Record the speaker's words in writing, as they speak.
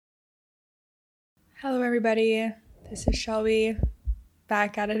Hello, everybody. This is Shelby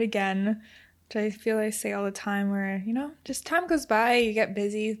back at it again, which I feel I say all the time where, just time goes by, you get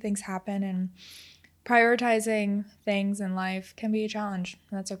busy, things happen, and prioritizing things in life can be a challenge.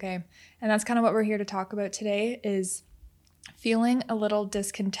 That's okay. And that's kind of what we're here to talk about today is feeling a little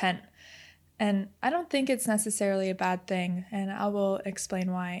discontent. And I don't think it's necessarily a bad thing, and I will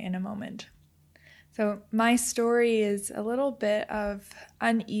explain why in a moment. So my story is a little bit of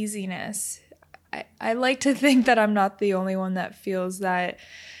uneasiness. I like to think that I'm not the only one that feels that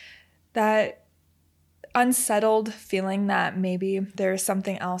unsettled feeling that maybe there's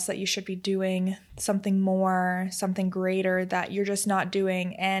something else that you should be doing, something more, something greater that you're just not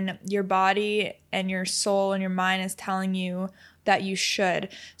doing, and your body and your soul and your mind is telling you that you should.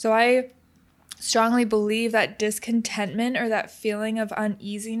 So I strongly believe that discontentment or that feeling of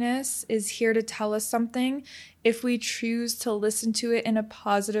uneasiness is here to tell us something if we choose to listen to it in a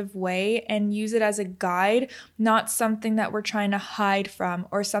positive way and use it as a guide, not something that we're trying to hide from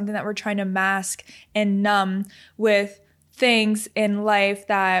or something that we're trying to mask and numb with things in life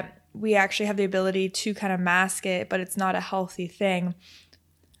that we actually have the ability to kind of mask it, but it's not a healthy thing.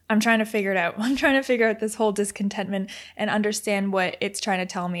 I'm trying to figure it out. I'm trying to figure out this whole discontentment and understand what it's trying to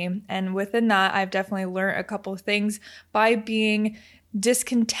tell me. And within that, I've definitely learned a couple of things by being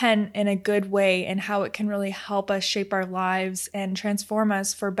discontent in a good way and how it can really help us shape our lives and transform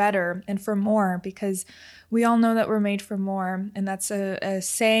us for better and for more, because we all know that we're made for more. And that's a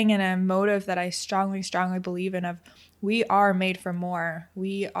saying and a motive that I strongly, strongly believe in of we are made for more.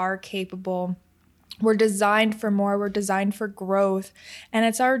 We are capable. We're designed for more. We're designed for growth. And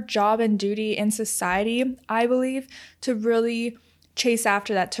it's our job and duty in society, I believe, to really chase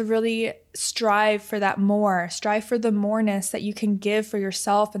after that, to really strive for that more, strive for the moreness that you can give for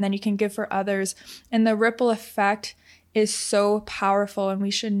yourself and then you can give for others. And the ripple effect is so powerful, and we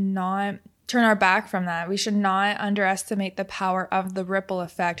should not turn our back from that. We should not underestimate the power of the ripple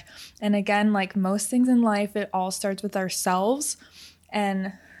effect. And again, like most things in life, it all starts with ourselves,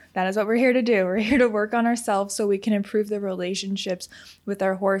 and that is what we're here to do. We're here to work on ourselves so we can improve the relationships with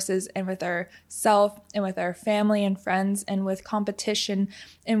our horses and with ourself and with our family and friends and with competition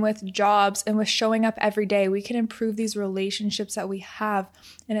and with jobs and with showing up every day. We can improve these relationships that we have.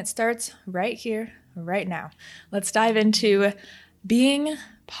 And it starts right here, right now. Let's dive into being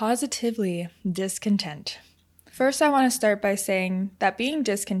positively discontent. First, I want to start by saying that being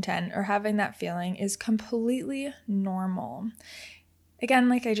discontent or having that feeling is completely normal. Again,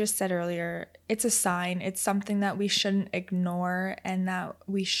 like I just said earlier, it's a sign. It's something that we shouldn't ignore and that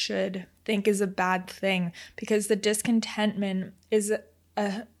we should think is a bad thing, because the discontentment is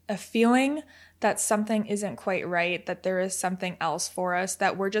a feeling that something isn't quite right, that there is something else for us,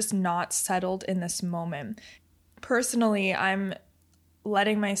 that we're just not settled in this moment. Personally, I'm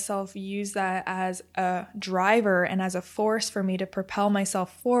letting myself use that as a driver and as a force for me to propel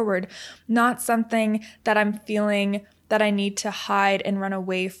myself forward, not something that I'm feeling that I need to hide and run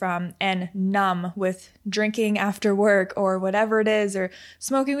away from and numb with drinking after work or whatever it is, or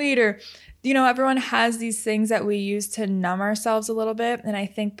smoking weed, or, everyone has these things that we use to numb ourselves a little bit. And I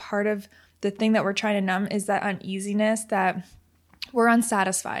think part of the thing that we're trying to numb is that uneasiness, that we're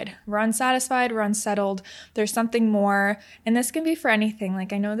unsatisfied. We're unsettled. There's something more. And this can be for anything.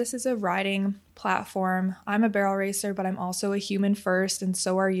 Like, I know this is a riding platform. I'm a barrel racer, but I'm also a human first, and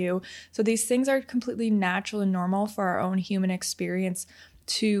so are you. So these things are completely natural and normal for our own human experience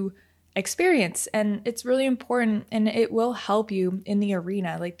to experience. And it's really important, and it will help you in the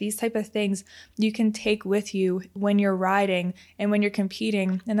arena. Like, these type of things you can take with you when you're riding and when you're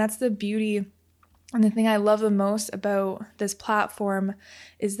competing. And that's the beauty. And the thing I love the most about this platform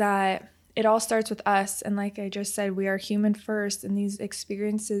is that it all starts with us. And like I just said, we are human first, and these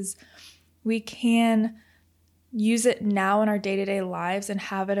experiences, we can use it now in our day-to-day lives and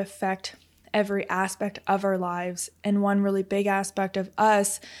have it affect every aspect of our lives. And one really big aspect of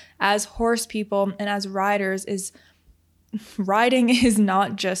us as horse people and as riders is riding is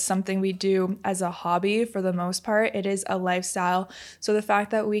not just something we do as a hobby for the most part. It is a lifestyle. So the fact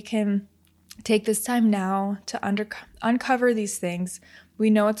that we can take this time now to uncover these things, we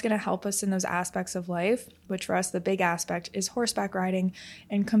know it's going to help us in those aspects of life, which for us, the big aspect is horseback riding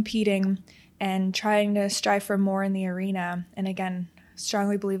and competing and trying to strive for more in the arena. And again,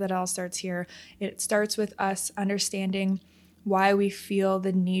 strongly believe that it all starts here. It starts with us understanding why we feel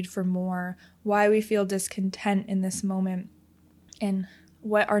the need for more, why we feel discontent in this moment, and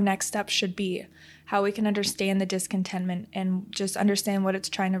what our next steps should be, how we can understand the discontentment and just understand what it's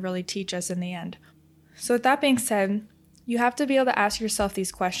trying to really teach us in the end. So with that being said, you have to be able to ask yourself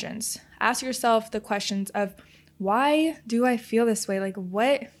these questions. Ask yourself the questions of, why do I feel this way? Like,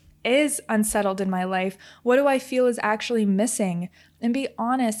 what is unsettled in my life? What do I feel is actually missing? And be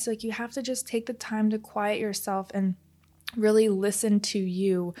honest. Like, you have to just take the time to quiet yourself and really listen to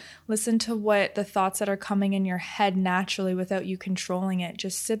you. Listen to what the thoughts that are coming in your head naturally without you controlling it.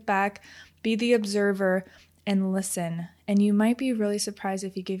 Just sit back, be the observer, and listen. And you might be really surprised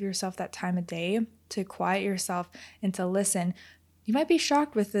if you give yourself that time of day to quiet yourself and to listen. You might be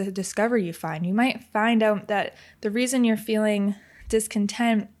shocked with the discovery you find. You might find out that the reason you're feeling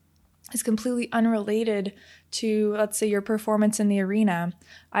discontent is completely unrelated to, let's say, your performance in the arena.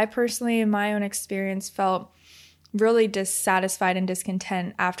 I personally, in my own experience, felt really dissatisfied and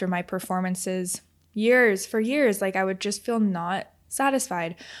discontent after my performances for years. Like, I would just feel not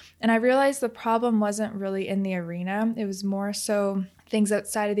satisfied. And I realized the problem wasn't really in the arena. It was more so things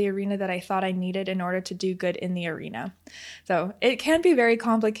outside of the arena that I thought I needed in order to do good in the arena. So it can be very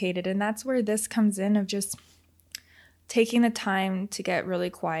complicated. And that's where this comes in, of just taking the time to get really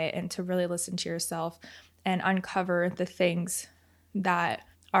quiet and to really listen to yourself and uncover the things that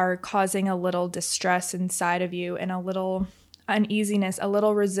are causing a little distress inside of you and a little uneasiness, a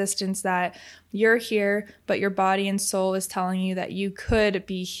little resistance that you're here, but your body and soul is telling you that you could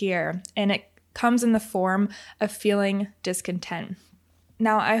be here. And it comes in the form of feeling discontent.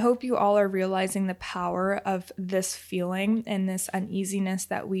 Now, I hope you all are realizing the power of this feeling and this uneasiness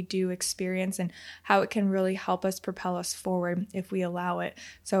that we do experience and how it can really help us propel us forward if we allow it.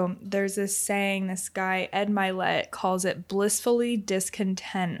 So there's this saying, this guy, Ed Milet, calls it blissfully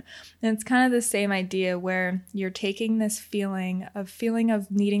discontent. And it's kind of the same idea where you're taking this feeling of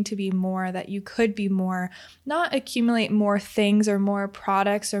needing to be more, that you could be more, not accumulate more things or more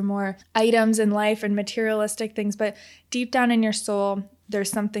products or more items in life and materialistic things, but deep down in your soul, there's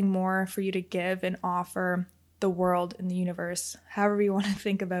something more for you to give and offer the world and the universe, however you want to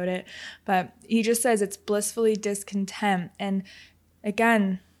think about it. But he just says it's blissfully discontent. And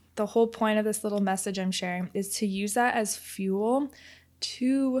again, the whole point of this little message I'm sharing is to use that as fuel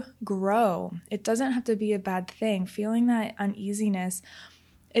to grow. It doesn't have to be a bad thing. Feeling that uneasiness,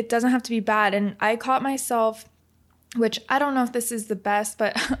 it doesn't have to be bad. And I caught myself, which I don't know if this is the best,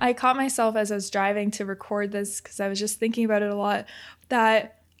 but I caught myself as I was driving to record this because I was just thinking about it a lot,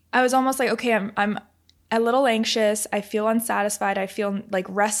 that I was almost like, okay, I'm a little anxious. I feel unsatisfied. I feel like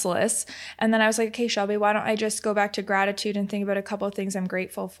restless. And then I was like, okay, Shelby, why don't I just go back to gratitude and think about a couple of things I'm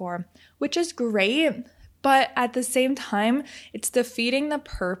grateful for, which is great. But at the same time, it's defeating the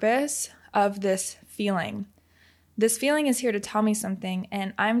purpose of this feeling. This feeling is here to tell me something,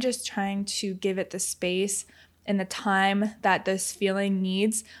 and I'm just trying to give it the space and the time that this feeling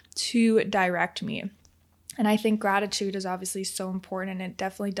needs to direct me. And I think gratitude is obviously so important, and it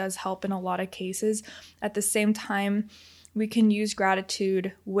definitely does help in a lot of cases. At the same time, we can use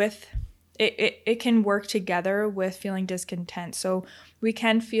gratitude with it can work together with feeling discontent. So we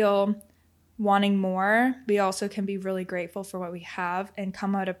can feel wanting more. We also can be really grateful for what we have and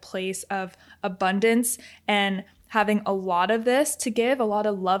come out of a place of abundance and having a lot of this to give, a lot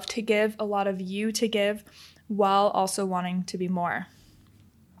of love to give, a lot of you to give, while also wanting to be more.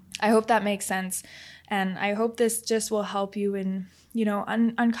 I hope that makes sense. And I hope this just will help you in,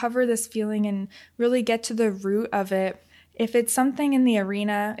 uncover this feeling and really get to the root of it. If it's something in the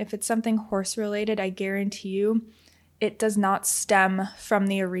arena, if it's something horse related, I guarantee you it does not stem from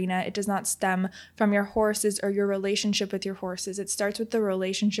the arena. It does not stem from your horses or your relationship with your horses. It starts with the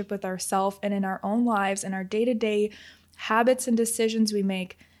relationship with ourselves and in our own lives and our day-to-day habits and decisions we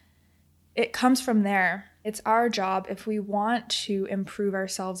make. It comes from there. It's our job, if we want to improve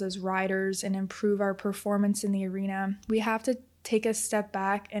ourselves as riders and improve our performance in the arena, we have to take a step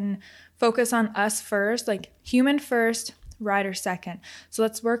back and focus on us first, like human first, rider second. So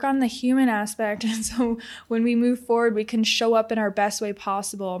let's work on the human aspect. And so when we move forward, we can show up in our best way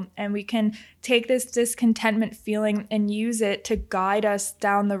possible, and we can take this discontentment feeling and use it to guide us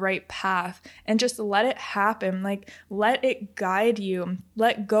down the right path, and just let it happen. Like, let it guide you.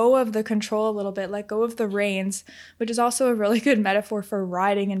 Let go of the control a little bit. Let go of the reins, which is also a really good metaphor for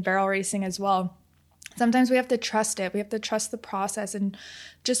riding and barrel racing as well. Sometimes we have to trust it. We have to trust the process and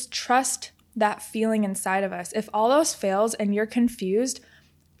just trust that feeling inside of us. If all else fails and you're confused,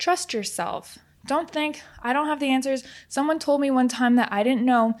 trust yourself. Don't think, I don't have the answers. Someone told me one time that I didn't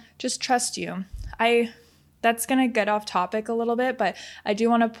know. Just trust you. That's going to get off topic a little bit, but I do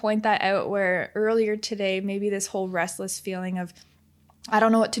want to point that out, where earlier today, maybe this whole restless feeling of, I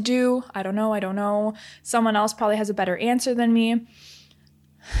don't know what to do. I don't know. Someone else probably has a better answer than me.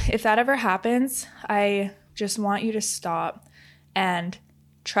 If that ever happens, I just want you to stop and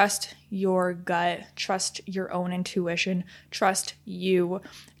Trust your gut, trust your own intuition, trust you.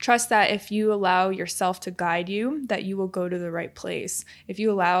 Trust that if you allow yourself to guide you, that you will go to the right place. If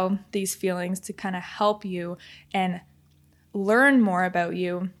you allow these feelings to kind of help you and learn more about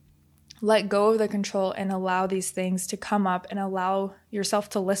you, let go of the control and allow these things to come up and allow yourself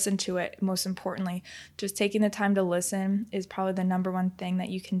to listen to it. Most importantly, just taking the time to listen is probably the number one thing that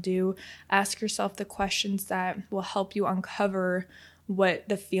you can do. Ask yourself the questions that will help you uncover what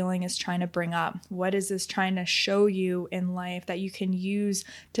the feeling is trying to bring up. What is this trying to show you in life that you can use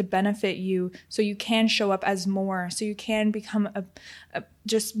to benefit you so you can show up as more, so you can become a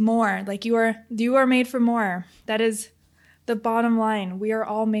just more. Like you are made for more. That is the bottom line. We are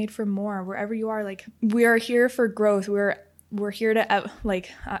all made for more. Wherever you are, like we are here for growth. We're here to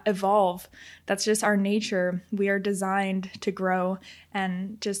evolve. That's just our nature. We are designed to grow,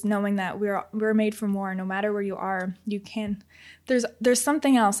 and just knowing that we're made for more. No matter where you are, you can. There's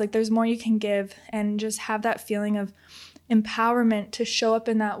something else. Like there's more you can give, and just have that feeling of empowerment to show up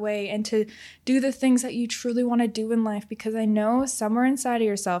in that way and to do the things that you truly want to do in life. Because I know somewhere inside of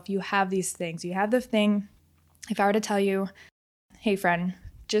yourself you have these things. You have the thing. If I were to tell you, hey friend,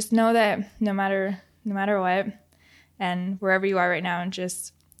 just know that no matter what, and wherever you are right now, and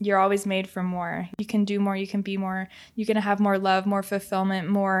just you're always made for more. You can do more, you can be more, you can have more love, more fulfillment,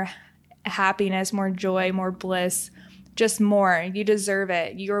 more happiness, more joy, more bliss, just more. You deserve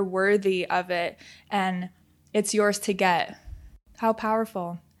it. You're worthy of it, and it's yours to get. How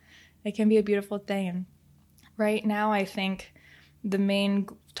powerful. It can be a beautiful thing. And right now, I think the main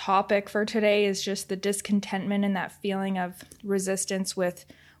topic for today is just the discontentment and that feeling of resistance with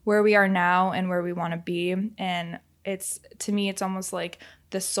where we are now and where we want to be. And to me, it's almost like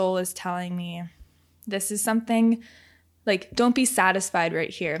the soul is telling me, this is something, like, don't be satisfied right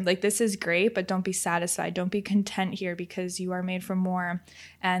here. Like, this is great, but don't be satisfied. Don't be content here, because you are made for more.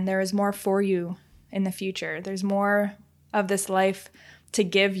 And there is more for you in the future. There's more of this life to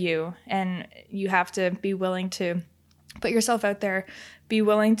give you. And you have to be willing to put yourself out there, be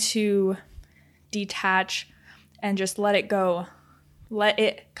willing to detach and just let it go. Let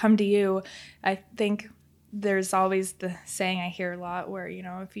it come to you. I think there's always the saying I hear a lot where,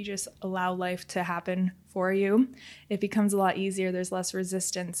 if you just allow life to happen for you, it becomes a lot easier. There's less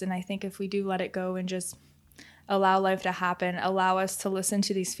resistance. And I think if we do let it go and just allow life to happen, allow us to listen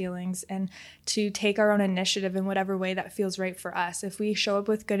to these feelings and to take our own initiative in whatever way that feels right for us. If we show up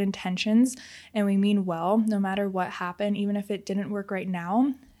with good intentions and we mean well, no matter what happened, even if it didn't work right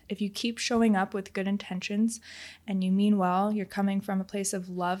now, if you keep showing up with good intentions and you mean well, you're coming from a place of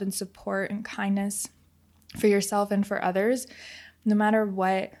love and support and kindness for yourself and for others, no matter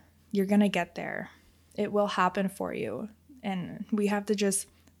what, you're going to get there. It will happen for you. And we have to just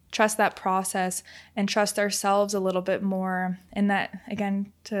trust that process and trust ourselves a little bit more. And that,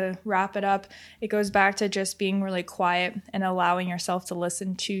 again, to wrap it up, it goes back to just being really quiet and allowing yourself to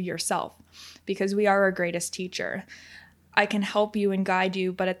listen to yourself, because we are our greatest teacher. I can help you and guide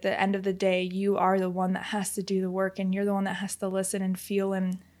you, but at the end of the day, you are the one that has to do the work, and you're the one that has to listen and feel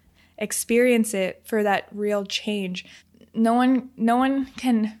and experience it for that real change. No one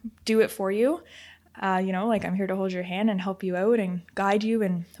can do it for you. Like, I'm here to hold your hand and help you out and guide you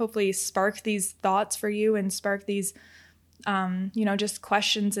and hopefully spark these thoughts for you and spark these, just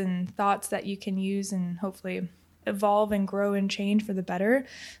questions and thoughts that you can use and hopefully evolve and grow and change for the better.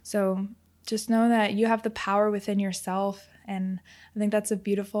 So just know that you have the power within yourself. And I think that's a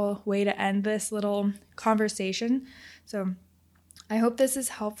beautiful way to end this little conversation. So I hope this is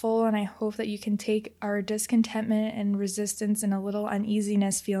helpful, and I hope that you can take our discontentment and resistance and a little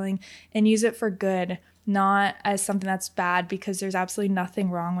uneasiness feeling and use it for good, not as something that's bad, because there's absolutely nothing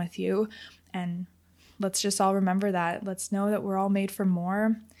wrong with you. And let's just all remember that. Let's know that we're all made for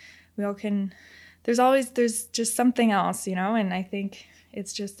more. We all can, there's just something else, and I think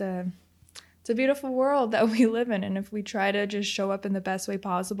it's a beautiful world that we live in. And if we try to just show up in the best way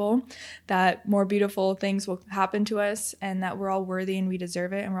possible, that more beautiful things will happen to us, and that we're all worthy and we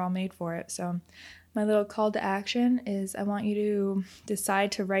deserve it and we're all made for it. So my little call to action is I want you to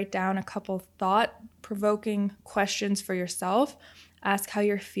decide to write down a couple thought-provoking questions for yourself. Ask how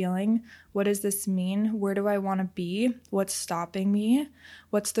you're feeling. What does this mean? Where do I want to be? What's stopping me?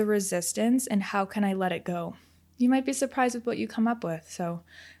 What's the resistance? And how can I let it go? You might be surprised with what you come up with. So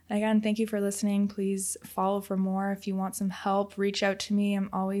again, thank you for listening. Please follow for more. If you want some help, reach out to me. I'm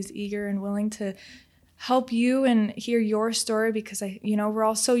always eager and willing to help you and hear your story, because we're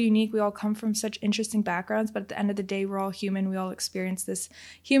all so unique. We all come from such interesting backgrounds, but at the end of the day, we're all human. We all experience this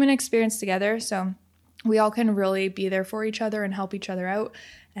human experience together. So we all can really be there for each other and help each other out.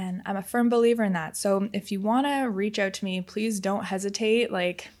 And I'm a firm believer in that. So if you want to reach out to me, please don't hesitate.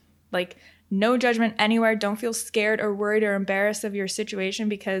 Like no judgment anywhere. Don't feel scared or worried or embarrassed of your situation,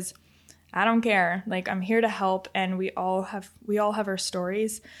 because I don't care. Like, I'm here to help, and we all have our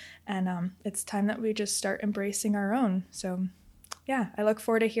stories, and it's time that we just start embracing our own. So yeah, I look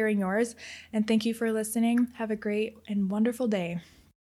forward to hearing yours, and thank you for listening. Have a great and wonderful day.